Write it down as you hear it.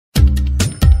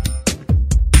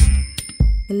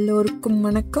எல்லோருக்கும்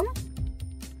வணக்கம்.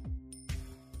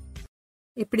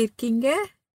 எப்படி இருக்கீங்க?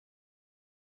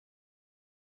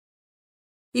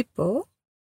 இப்போ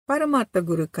பரமார்த்த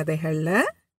குரு கதைகள்ல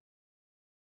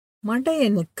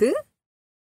மடையனுக்கு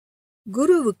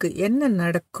குருவுக்கு என்ன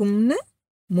நடக்கும்னு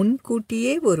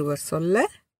முன்கூட்டியே ஒருவர் சொல்ல,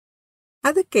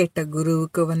 அது கேட்ட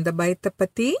குருவுக்கு வந்த பயத்தை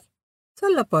பத்தி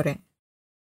சொல்ல போறேன்.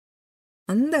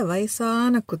 அந்த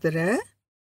வயசான குதிரை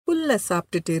புல்ல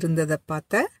சாப்பிட்டுட்டு இருந்ததை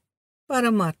பார்த்த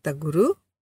பரமார்த்த குரு,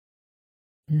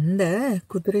 இந்த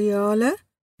குதிரையால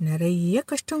நிறைய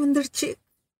கஷ்டம் வந்துடுச்சு.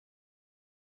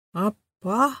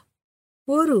 அப்பா,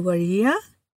 ஒரு வழியா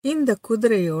இந்த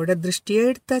குதிரையோட திருஷ்டியை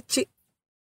எடுத்தாச்சு.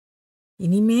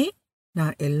 இனிமே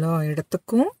நான் எல்லா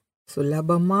இடத்துக்கும்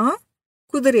சுலபமா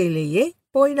குதிரையிலேயே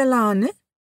போயிடலான்னு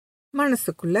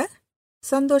மனசுக்குள்ள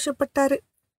சந்தோஷப்பட்டாரு.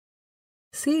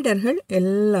 சீடர்கள்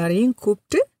எல்லாரையும்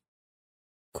கூப்பிட்டு,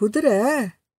 குதிரை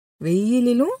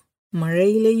வெயிலிலும்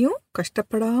மழையிலையும்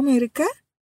கஷ்டப்படாம இருக்க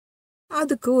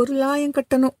அதுக்கு ஒரு லாயம்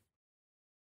கட்டணும்,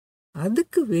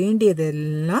 அதுக்கு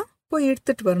வேண்டியதெல்லாம் போய்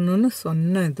எடுத்துட்டு வரணும்னு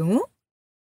சொன்னதும்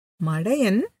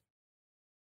மடையன்,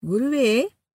 குருவே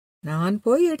நான்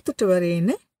போய் எடுத்துட்டு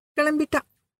வரேன்னு கிளம்பிட்டான்.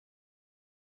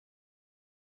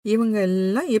 இவங்க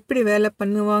எல்லாம் எப்படி வேலை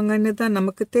பண்ணுவாங்கன்னு தான்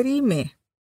நமக்கு தெரியுமே.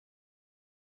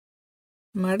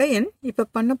 மடையன் இப்ப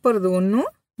பண்ண போறது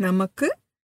ஒன்றும் நமக்கு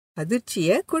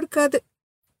அதிர்ச்சிய கொடுக்காது.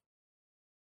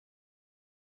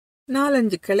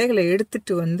 4-5 கிளைகளை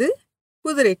எடுத்துட்டு வந்து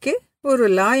குதிரைக்கு ஒரு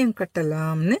லாயம்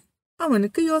கட்டலாம்னு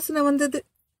அவனுக்கு யோசனை வந்தது.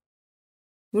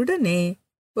 உடனே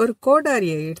ஒரு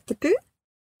கோடாரியை எடுத்துட்டு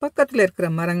பக்கத்துல இருக்கிற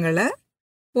மரங்களை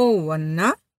ஒவ்வொன்னா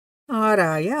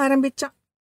ஆராய ஆரம்பிச்சான்.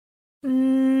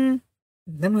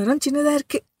 இந்த மரம் சின்னதா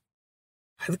இருக்கு,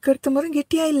 அதுக்கு அடுத்த மரம்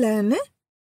கெட்டியா இல்லன்னு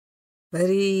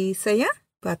வரிசையா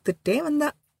பார்த்துட்டே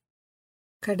வந்தான்.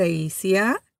 கடைசியா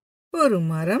ஒரு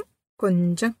மரம்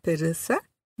கொஞ்சம் பெருசா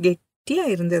கெட்டியா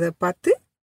இருந்ததை பார்த்து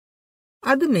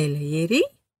அது மேல ஏறி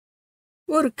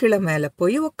ஒரு கிளை மேல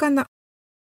போய் உக்காந்தான்.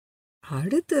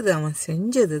 அடுத்தது அவன்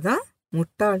செஞ்சதுதான்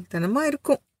முட்டாள்தனமா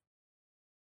இருக்கும்.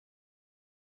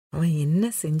 அவன்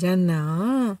என்ன செஞ்சான்னா,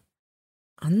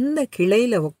 அந்த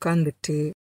கிளையில உக்காந்துட்டு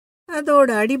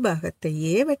அதோட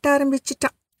அடிபாகத்தையே வெட்ட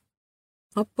ஆரம்பிச்சிட்டான்.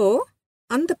 அப்போ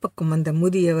அந்த பக்கம் வந்த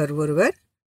முதியவர் ஒருவர்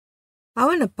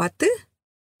அவனை பார்த்து,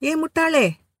 ஏ முட்டாளே,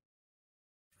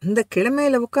 அந்த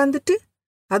கிழமையில உட்காந்துட்டு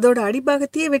அதோட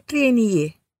அடிபாகத்தையே வெற்றியே நீயே,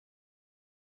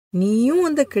 நீயும்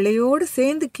அந்த கிளையோடு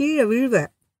சேர்ந்து கீழே விழுவ,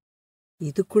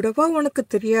 இது கூடவா உனக்கு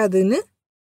தெரியாதுன்னு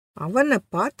அவனை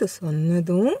பார்த்து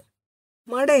சொன்னதும்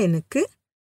மடையனுக்கு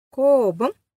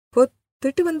கோபம்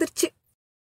பொத்துட்டு வந்துருச்சு.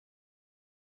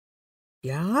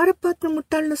 யார பார்த்து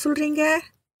முட்டாள்னு சொல்றீங்க?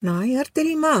 நான் யார்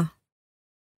தெரியுமா?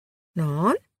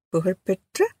 நான்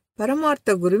புகழ்பெற்ற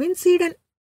பரமார்த்த குருவின் சீடன்.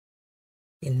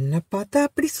 என்ன பார்த்தா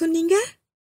அப்படி சொன்னீங்க?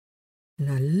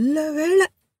 நல்ல வேளை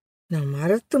நான்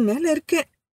மரத்து மேல இருக்கேன்,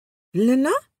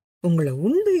 இல்லைன்னா உங்களை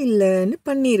உண்டு இல்லைன்னு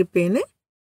பண்ணியிருப்பேன்னு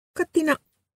கத்தினான்.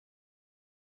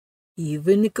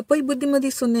 இவனுக்கு போய்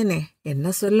புத்திமதி சொன்னேனே,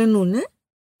 என்ன சொல்லணும்னு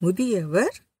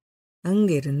முதியவர்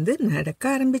அங்கிருந்து நடக்க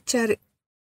ஆரம்பிச்சாரு.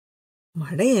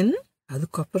 மடையன்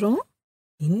அதுக்கப்புறம்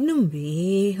இன்னும்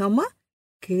வேகமா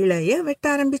கிளைய வெட்ட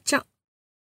ஆரம்பிச்சான்.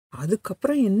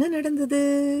 அதுக்கப்புறம் என்ன நடந்தது?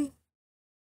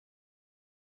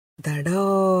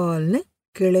 தடால்னு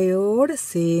கிளையோட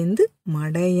சேர்ந்து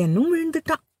மடையனும்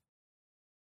விழுந்துட்டான்.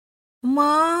 அம்மா,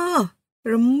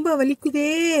 ரொம்ப வலிக்குதே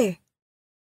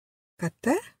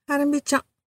கத்த ஆரம்பிச்சான்.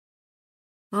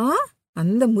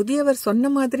 அந்த முதியவர் சொன்ன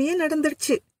மாதிரியே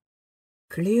நடந்துடுச்சு.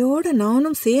 கிளையோட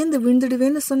நானும் சேர்ந்து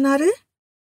விழுந்துடுவேன்னு சொன்னாரு,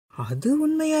 அது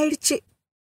உண்மையாயிடுச்சு.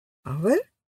 அவர்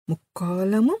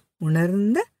முக்காலமும்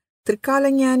உணர்ந்த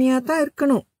திரிகாலஞானியா தான்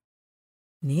இருக்கணும்.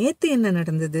 நேத்து என்ன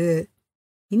நடந்தது,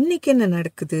 இன்னைக்கு என்ன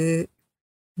நடக்குது,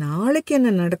 நாளைக்கு என்ன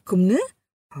நடக்கும்னு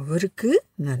அவருக்கு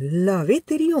நல்லாவே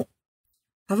தெரியும்.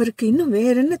 அவருக்கு இன்னும்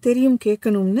வேற என்ன தெரியும்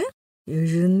கேட்கணும்னு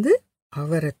எழுந்து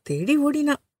அவரை தேடி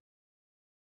ஓடினான்.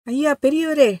 ஐயா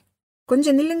பெரியவரே,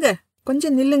 கொஞ்சம் நில்லுங்க,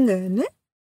 கொஞ்சம் நில்லுங்கன்னு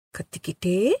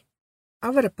கத்திக்கிட்டே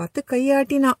அவரை பார்த்து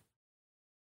கையாட்டினான்.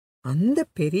 அந்த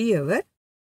பெரியவர்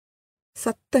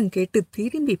சத்தம் கேட்டு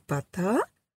திரும்பி பார்த்தா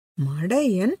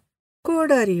மடையன்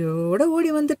கோடாரியோட ஓடி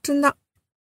வந்துட்டு இருந்தான்.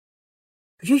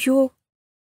 ஐயோ,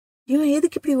 இவன்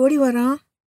எதுக்கு இப்படி ஓடி வரான்?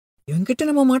 இவன்கிட்ட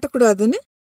நம்ம மாட்டக்கூடாதுன்னு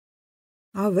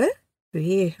அவர்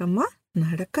வேகமா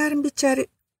நடக்க ஆரம்பிச்சாரு.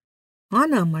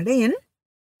 ஆனா மடையன்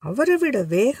அவரை விட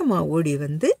வேகமா ஓடி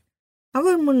வந்து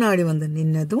அவர் முன்னாடி வந்து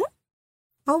நின்னதும்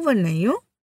அவனையும்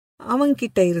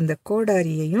அவன்கிட்ட இருந்த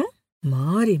கோடாரியையும்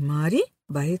மாறி மாறி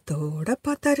பயத்தோட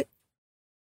பார்த்தாரு.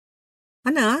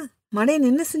 ஆனா மடையன்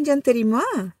என்ன செஞ்சான் தெரியுமா?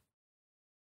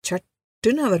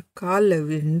 பட்டுன்னு அவர் காலில்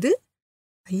விழுந்து,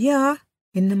 ஐயா,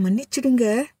 என்ன மன்னிச்சிடுங்க.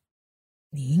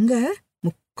 நீங்க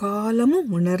முக்காலமும்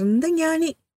உணர்ந்த ஞானி.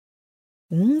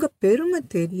 உங்க பெருமை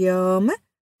தெரியாம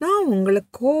நான் உங்களை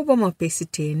கோபமா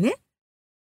பேசிட்டேன்னு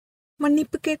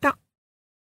மன்னிப்பு கேட்டான்.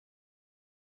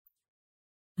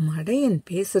 மடையன்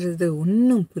பேசுறது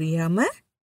ஒன்னும் புரியாம,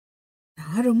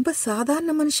 நான் ரொம்ப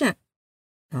சாதாரண மனுஷன்,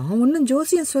 நான் ஒன்னும்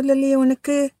ஜோசியம் சொல்லலையே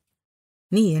உனக்கு,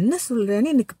 நீ என்ன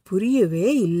சொல்றன்னு எனக்கு புரியவே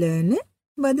இல்லைன்னு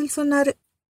பதில் சொன்னாரு.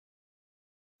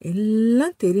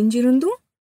 எல்லாம் தெரிஞ்சிருந்தும்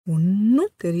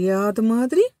ஒன்னும் தெரியாத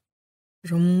மாதிரி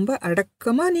ரொம்ப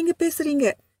அடக்கமா நீங்க பேசுறீங்க.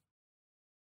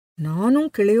 நானும்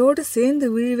கிளையோடு சேர்ந்து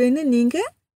விழுவேன்னு நீங்க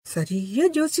சரியா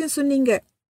ஜோசியம் சொன்னீங்க.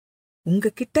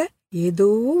 உங்ககிட்ட ஏதோ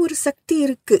ஒரு சக்தி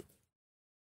இருக்கு.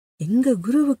 எங்க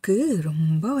குருவுக்கு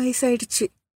ரொம்ப வயசாயிடுச்சு,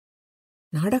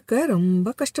 நடக்க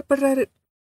ரொம்ப கஷ்டப்படுறாரு.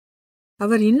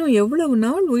 அவர் இன்னும் எவ்வளவு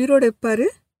நாள் உயிரோட இருப்பாரு?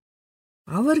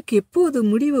 அவருக்கு எப்போது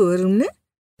முடிவு வரும்னு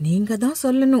நீங்க தான்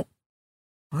சொல்லணும்.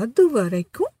 அது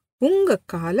வரைக்கும் உங்க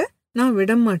காலை நான்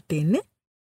விடமாட்டேன்னு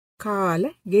காலை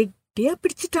கெட்டியா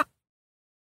பிடிச்சிட்டான்.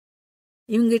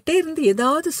 இவங்கிட்ட இருந்து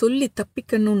ஏதாவது சொல்லி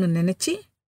தப்பிக்கணும்னு நினைச்சு,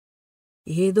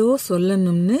 ஏதோ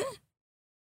சொல்லணும்னு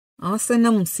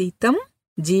ஆசனம் சீதம்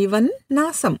ஜீவன்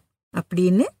நாசம்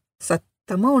அப்படின்னு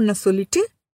சத்தமா ஒன்ன சொல்லிட்டு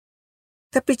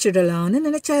தப்பிச்சிடலான்னு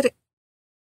நினைச்சாரு.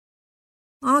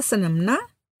 ஆசனம்னா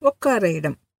உட்கார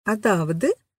இடம், அதாவது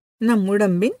நம்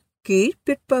உடம்பின் கீழ்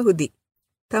பிற்பகுதி.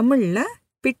 தமிழ்ல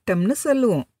பிட்டம்னு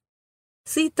சொல்லுவோம்.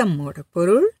 சீத்தம்மோட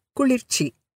பொருள் குளிர்ச்சி.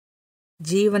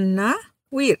 ஜீவன்னா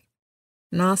உயிர்,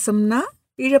 நாசம்னா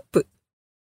இழப்பு.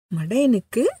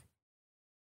 மடையனுக்கு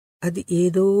அது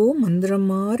ஏதோ மந்திரம்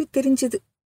மாதிரி தெரிஞ்சது.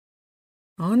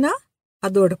 ஆனா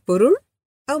அதோட பொருள்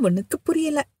அவனுக்கு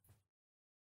புரியல.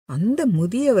 அந்த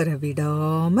முதியவரை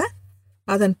விடாம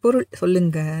அதன் பொருள்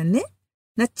சொல்லுங்கன்னு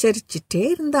நச்சரிச்சுட்டே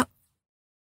இருந்தான்.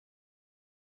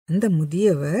 அந்த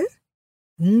முதியவர்,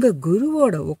 உங்க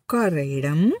குருவோட உட்கார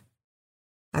இடம்,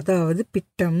 அதாவது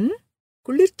பிட்டம்,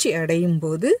 குளிர்ச்சி அடையும்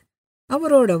போது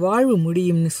அவரோட வாழ்வு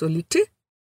முடியும்னு சொல்லிட்டு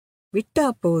விட்டா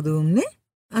போதும்னு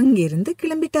அங்கிருந்து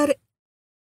கிளம்பிட்டாரு.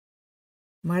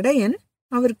 மடையன்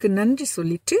அவருக்கு நன்றி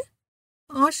சொல்லிட்டு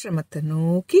ஆசிரமத்தை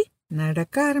நோக்கி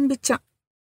நடக்க ஆரம்பிச்சான்.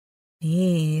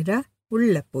 நேரா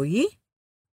உள்ள போய்,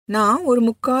 நான் ஒரு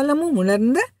முக்காலமும்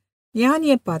உணர்ந்த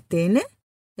ஞானிய பார்த்தேன்னு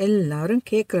எல்லாரும்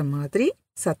கேக்குற மாதிரி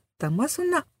சத்தமா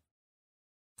சொன்னான்.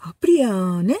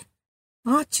 அப்படியான்னு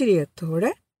ஆச்சரியத்தோட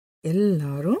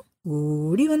எல்லாரும்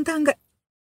ஓடி வந்தாங்க.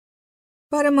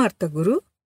 பரமார்த்த குரு,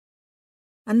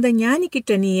 அந்த ஞானி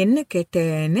கிட்ட நீ என்ன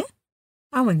கேட்டேன்னு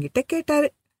அவன்கிட்ட கேட்டாரு.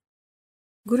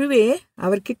 குருவே,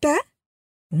 அவர்கிட்ட,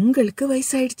 உங்களுக்கு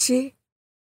வயசாயிடுச்சு,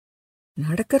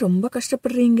 நடக்க ரொம்ப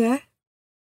கஷ்டப்படுறீங்க,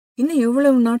 இன்னும்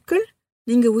எவ்வளவு நாட்கள்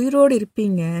நீங்க உயிரோடு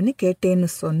இருப்பீங்கன்னு கேட்டேன்னு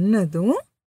சொன்னதும்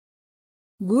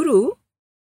குரு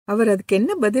அவர் அதுக்கு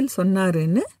என்ன பதில்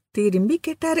சொன்னாருன்னு திரும்பி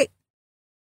கேட்டாரு.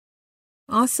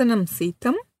 ஆசனம்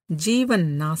சீத்தம் ஜீவன்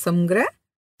நாசம்ங்கிற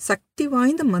சக்தி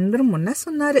வாய்ந்த மந்திரம் ஒன்ன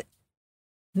சொன்னாரு.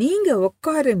 நீங்க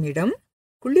உட்காரும் இடம்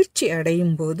குளிர்ச்சி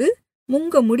அடையும் போது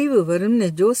உங்க முடிவு வரும்னு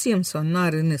ஜோசியம்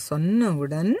சொன்னாருன்னு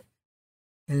சொன்னவுடன்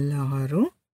எல்லாரும்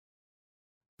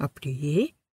அப்படியே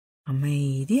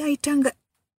அமைதி ஆயிட்டாங்க.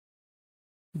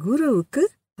 குருவுக்கு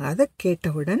அதை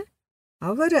கேட்டவுடன்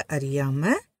அவரை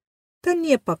அறியாம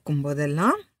தண்ணிய பார்க்கும்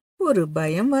போதெல்லாம் ஒரு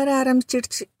பயம் வர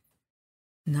ஆரம்பிச்சிடுச்சு.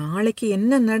 நாளைக்கு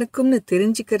என்ன நடக்கும்னு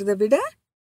தெரிஞ்சுக்கிறத விட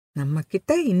நம்ம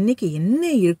கிட்ட இன்னைக்கு என்ன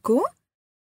இருக்கோ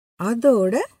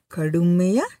அதோட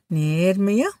கடுமையா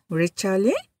நேர்மையா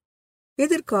உழைச்சாலே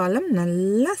எதிர்காலம்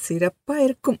நல்லா சிறப்பா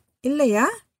இருக்கும் இல்லையா?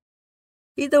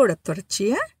 இதோட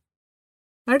தொடர்ச்சிய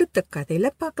அடுத்த கதையில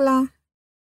பார்க்கலாம்.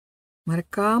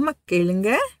 மறக்காம கேளுங்க.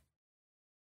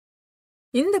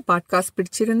 இந்த பாட்காஸ்ட்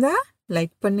பிடிச்சிருந்தா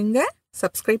லைக் பண்ணுங்க,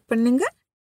 சப்ஸ்கிரைப் பண்ணுங்க.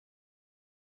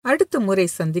 அடுத்த முறை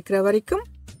சந்திக்கிற வரைக்கும்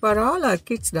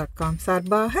forallkids.com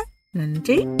சார்பாக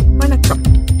நன்றி,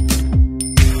 வணக்கம்.